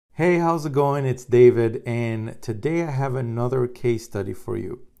Hey, how's it going? It's David, and today I have another case study for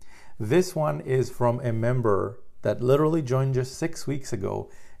you. This one is from a member that literally joined just 6 weeks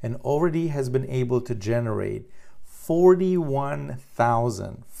ago and already has been able to generate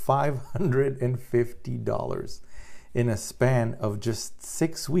 $41,550 in a span of just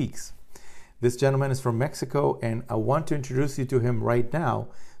 6 weeks. This gentleman is from Mexico, and I want to introduce you to him right now.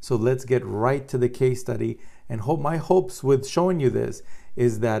 So let's get right to the case study. And my hopes with showing you this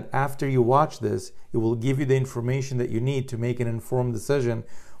is that after you watch this, it will give you the information that you need to make an informed decision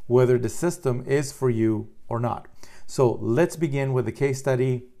whether the system is for you or not. So let's begin with the case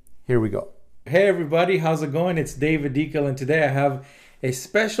study. Here we go. Hey everybody, how's it going? It's David Dekel, and today I have a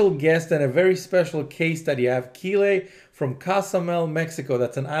special guest and a very special case study. I have Kile from Cozumel, Mexico.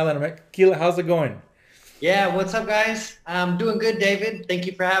 That's an island of Kile, how's it going? Yeah, what's up, guys? I'm doing good, David. Thank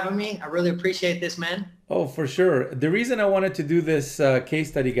you for having me. I really appreciate this, man. Oh, for sure. The reason I wanted to do this case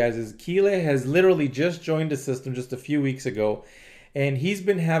study, guys, is Kile has literally just joined the system just a few weeks ago, and he's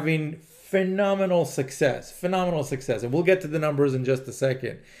been having phenomenal success, And we'll get to the numbers in just a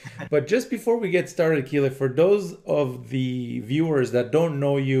second. But just before we get started, Kile, for those of the viewers that don't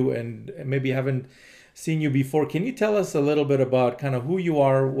know you and maybe haven't seen you before, can you tell us a little bit about kind of who you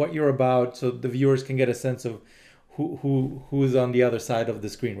are, what you're about, so the viewers can get a sense of who's on the other side of the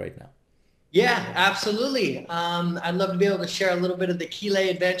screen right now? Yeah, absolutely. I'd love to be able to share a little bit of the Kile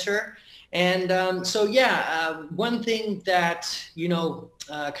adventure. And one thing that,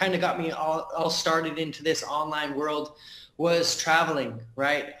 kind of got me all started into this online world was traveling,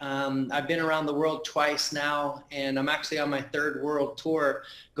 right? I've been around the world twice now, and I'm actually on my third world tour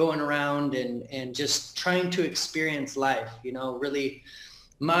going around and just trying to experience life, really.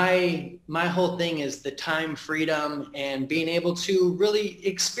 My whole thing is the time freedom and being able to really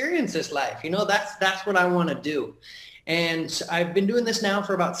experience this life. That's what I want to do. And I've been doing this now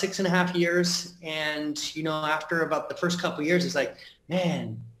for about 6.5 years. And, after about the first couple of years, it's like,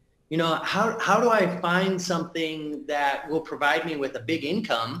 man, how do I find something that will provide me with a big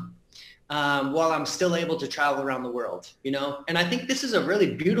income while I'm still able to travel around the world, And I think this is a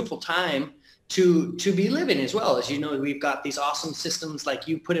really beautiful time to be living as well. As we've got these awesome systems like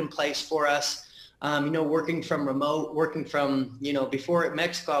you put in place for us, working from remote, working from, before at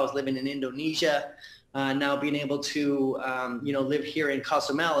Mexico, I was living in Indonesia. Now being able to, live here in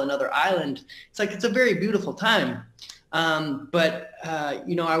Cozumel, another island, it's a very beautiful time.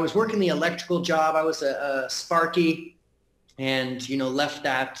 I was working the electrical job. I was a Sparky and, left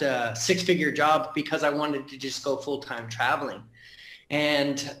that six-figure job because I wanted to just go full-time traveling.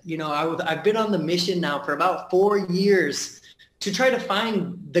 And, I've been on the mission now for about 4 years to try to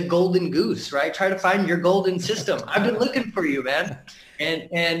find the golden goose, right? Try to find your golden system. I've been looking for you, man.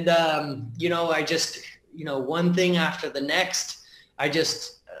 I just, one thing after the next, I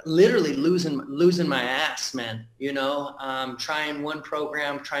just literally losing my ass, man. Trying one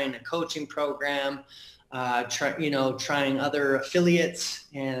program, trying a coaching program, trying other affiliates,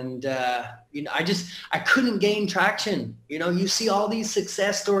 and I couldn't gain traction. You see all these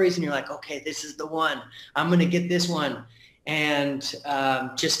success stories, and you're like, okay, this is the one. I'm gonna get this one, and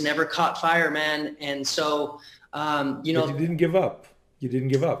just never caught fire, man. And so, But you didn't give up. You didn't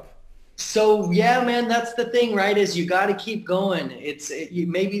give up. So yeah, man, that's the thing, right? Is you got to keep going.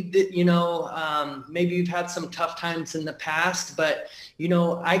 Maybe you've had some tough times in the past, but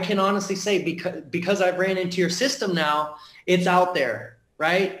I can honestly say because I've ran into your system now, it's out there,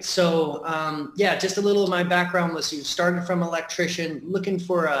 right? So just a little of my background was you started from electrician, looking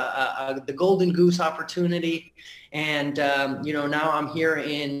for the golden goose opportunity. And, now I'm here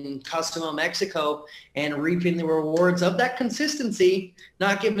in Cozumel, Mexico, and reaping the rewards of that consistency,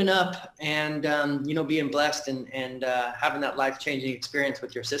 not giving up, and, being blessed and having that life-changing experience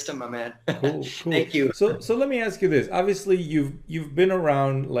with your system, my man. Cool. Thank you. So let me ask you this. Obviously, you've been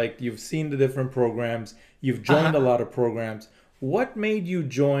around, like you've seen the different programs, you've joined a lot of programs. What made you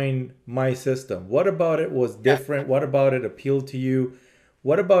join my system? What about it was different? What about it appealed to you?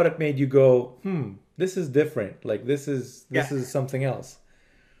 What about it made you go, this is different. Like this is something else.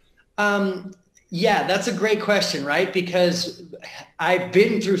 That's a great question, right? Because I've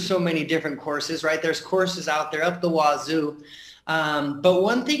been through so many different courses, right? There's courses out there up the wazoo. But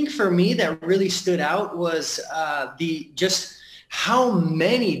one thing for me that really stood out was just how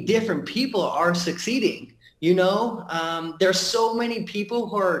many different people are succeeding. There's so many people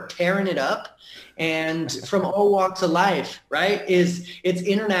who are tearing it up, and from all walks of life, right? It's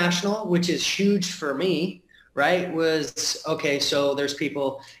international, which is huge for me, right, was, okay, so there's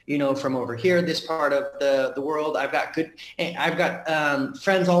people, from over here, this part of the world. I've got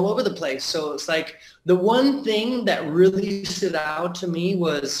friends all over the place. So it's like the one thing that really stood out to me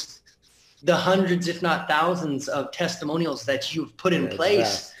was the hundreds, if not thousands, of testimonials that you've put Yeah, in it's place.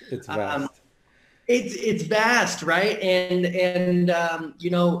 vast. It's Um, vast. it's vast, right? I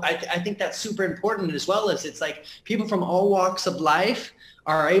think that's super important, as well as it's like people from all walks of life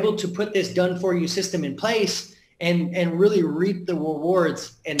are able to put this done for you system in place and really reap the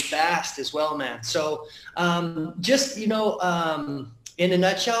rewards and fast as well, man. So just in a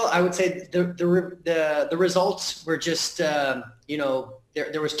nutshell, I would say the results were just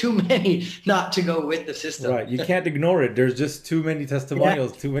there was too many not to go with the system. Right. You can't ignore it. There's just too many Yeah.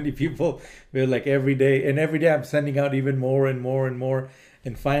 testimonials, too many people. We're like every day, and every day I'm sending out even more and more and more.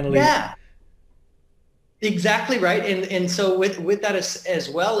 And finally, Yeah. Exactly right. And so with that as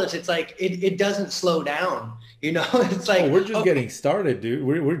well, as it's like it doesn't slow down. It's oh, like, we're just okay, getting started, dude.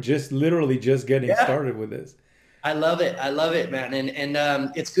 We're just literally just getting yeah, started with this. I love it. I love it, man. And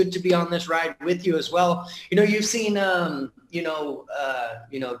it's good to be on this ride with you as well. You've seen 2K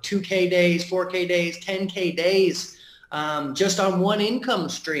days, 4K days, 10K days, just on one income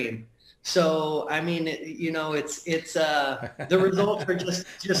stream. So I mean, it's the results are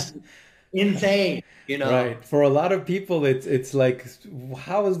just insane. Right. For a lot of people, it's like,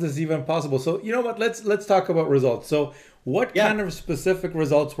 how is this even possible? So you know what? Let's talk about results. So what Yeah. kind of specific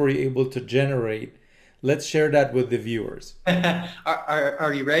results were you able to generate? Let's share that with the viewers.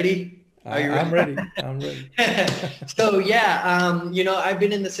 Are you ready? Are you I'm ready? ready. I'm ready. So yeah, I've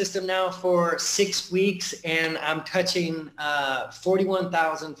been in the system now for 6 weeks, and I'm touching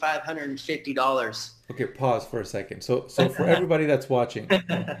 $41,550. Okay, pause for a second. So for everybody that's watching,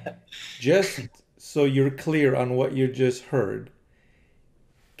 just so you're clear on what you just heard,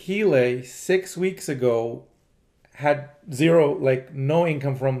 Keeley 6 weeks ago had zero, like no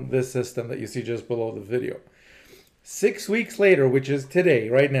income from this system that you see just below the video. 6 weeks later, which is today,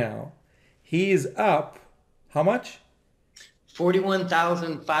 right now, he's up how much?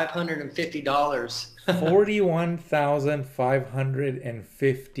 $41,550.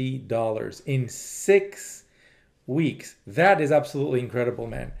 $41,550 in 6 weeks. That is absolutely incredible,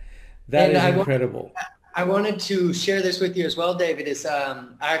 man. That And is incredible. I wanted to share this with you as well, David.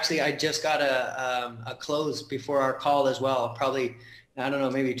 I just got a close before our call as well. Probably, I don't know,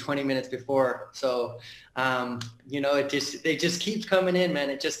 maybe 20 minutes before. So it just keeps coming in, man.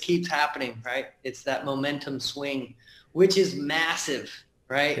 It just keeps happening, right? It's that momentum swing, which is massive,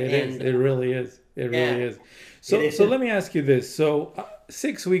 right? It is. And It really is. It yeah, really is. it So is. let me ask you this. So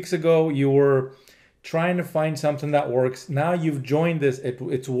 6 weeks ago, you were trying to find something that works. Now you've joined this.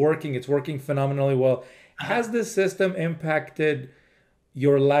 It's working. It's working phenomenally well. Uh-huh. Has this system impacted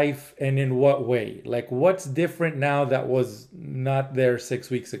your life, and in what way? Like, what's different now that was not there 6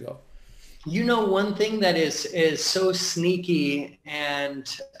 weeks ago? One thing that is so sneaky, and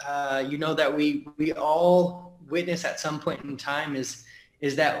that we all witness at some point in time, is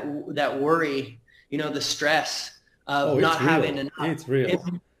that worry, the stress Oh, of it's not having real. enough. It's It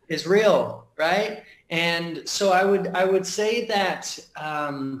real. is real, right? And so I would say that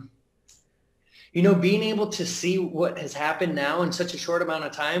being able to see what has happened now in such a short amount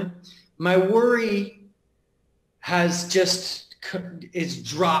of time, my worry has just is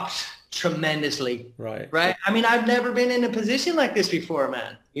dropped tremendously, Right. right? I mean, I've never been in a position like this before,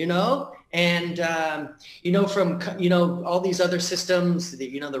 man, and from all these other systems,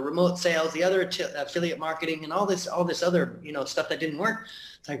 the remote sales, the other affiliate marketing, and all this other stuff that didn't work.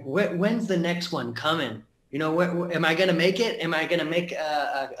 It's like, when's the next one coming? Am I going to make it? Am I going to make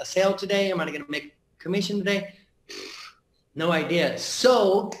a sale today? Am I going to make commission today? No idea.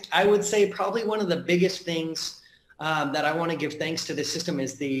 So I would say probably one of the biggest things that I want to give thanks to this system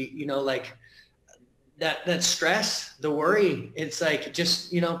is like that stress, the worry. It's like,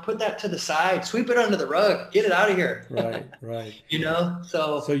 just, put that to the side, sweep it under the rug, get it out of here. Right. Right.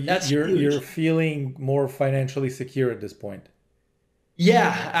 So So that's you're huge. feeling more financially secure at this point.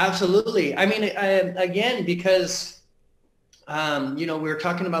 Yeah, absolutely. I mean, again, because we were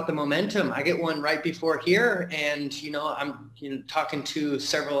talking about the momentum. I get one right before here, and I'm talking to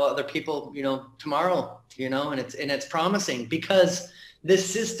several other people, tomorrow, and it's promising, because this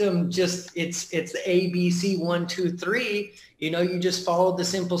system just it's ABC 1, 2, 3. You just follow the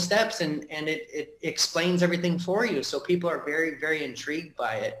simple steps, and it explains everything for you. So people are very, very intrigued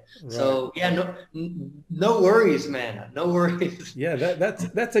by it. Right. So yeah, no worries, man. No worries. Yeah,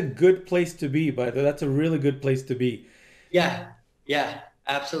 that's a good place to be, by the way. That's a really good place to be. Yeah, yeah,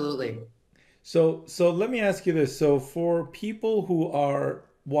 absolutely. So let me ask you this. So for people who are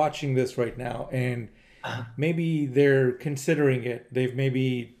watching this right now, and maybe they're considering it. They've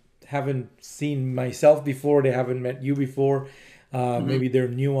maybe haven't seen myself before. They haven't met you before. Mhm. Maybe they're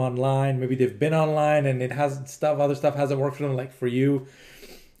new online. Maybe they've been online and it has other stuff hasn't worked for them, like for you.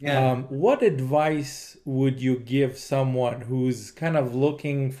 Yeah. What advice would you give someone who's kind of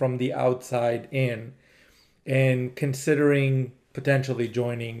looking from the outside in and considering potentially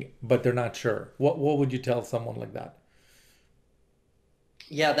joining, but they're not sure? What would you tell someone like that?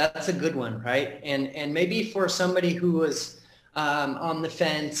 Yeah, that's a good one, right? And maybe for somebody who was on the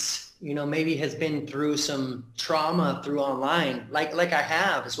fence, maybe has been through some trauma through online, like I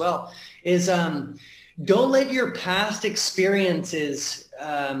have as well, is don't let your past experiences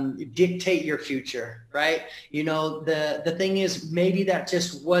dictate your future, right? The thing is, maybe that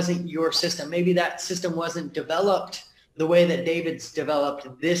just wasn't your system. Maybe that system wasn't developed the way that David's developed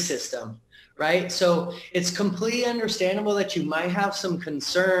this system, right? So it's completely understandable that you might have some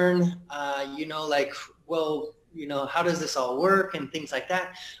concern, like, well, how does this all work and things like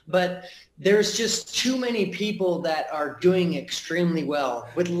that. But there's just too many people that are doing extremely well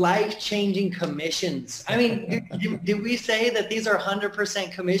with life-changing commissions. I mean, did we say that these are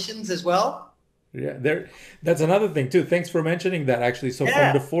 100% commissions as well? Yeah, that's another thing too. Thanks for mentioning that actually. So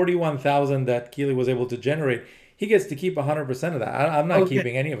from the Yeah. 41,000 that Keely was able to generate, he gets to keep 100% of that. I'm not Oh, good.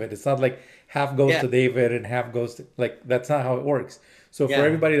 keeping any of it. It's not like half goes Yeah. to David and half goes to, like, that's not how it works. So for Yeah.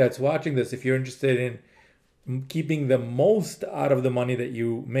 everybody that's watching this, if you're interested in keeping the most out of the money that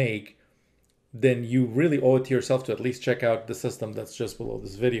you make, then you really owe it to yourself to at least check out the system that's just below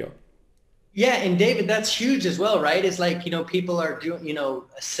this video. Yeah, and David, that's huge as well, right? It's like, people are doing,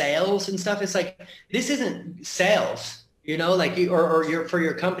 sales and stuff. It's like, this isn't sales, like or your for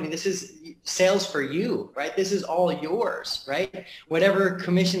your company. This is sales for you, right? This is all yours, right? Whatever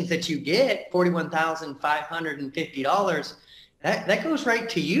commissions that you get, $41,550, that goes right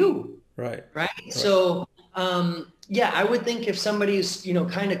to you, Right. right? Right. So, yeah, I would think if somebody's,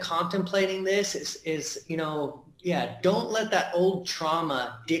 kind of contemplating this yeah, don't let that old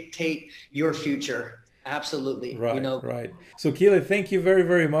trauma dictate your future. Absolutely. Right, right. So Keela, thank you very,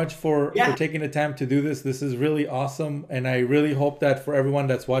 very much for Yeah, taking the time to do this. This is really awesome, and I really hope that for everyone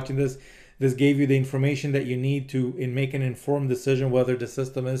that's watching this, this gave you the information that you need to make an informed decision whether the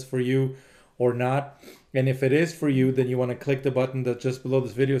system is for you or not. And if it is for you, then you want to click the button that's just below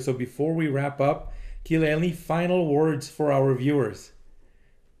this video. So before we wrap up, Keela, any final words for our viewers?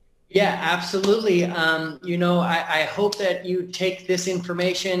 yeah, absolutely. I hope that you take this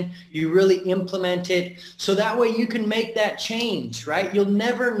information, you really implement it, so that way you can make that change, right? You'll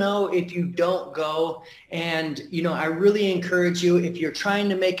never know if you don't go. And, I really encourage you, if you're trying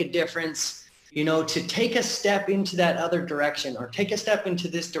to make a difference, to take a step into that other direction or take a step into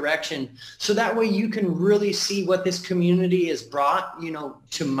this direction. So that way you can really see what this community has brought,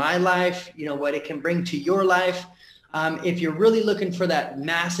 to my life, what it can bring to your life. If you're really looking for that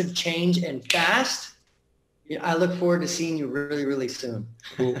massive change and fast, I look forward to seeing you really, really soon.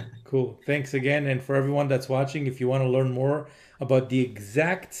 Cool, cool. Thanks again. And for everyone that's watching, if you want to learn more about the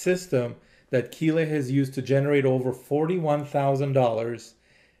exact system that Keela has used to generate over $41,000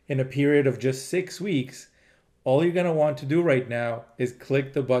 in a period of just 6 weeks, all you're going to want to do right now is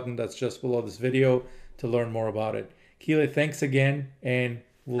click the button that's just below this video to learn more about it. Keela, thanks again, and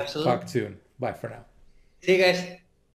we'll Absolutely. talk soon. Bye for now. See you guys.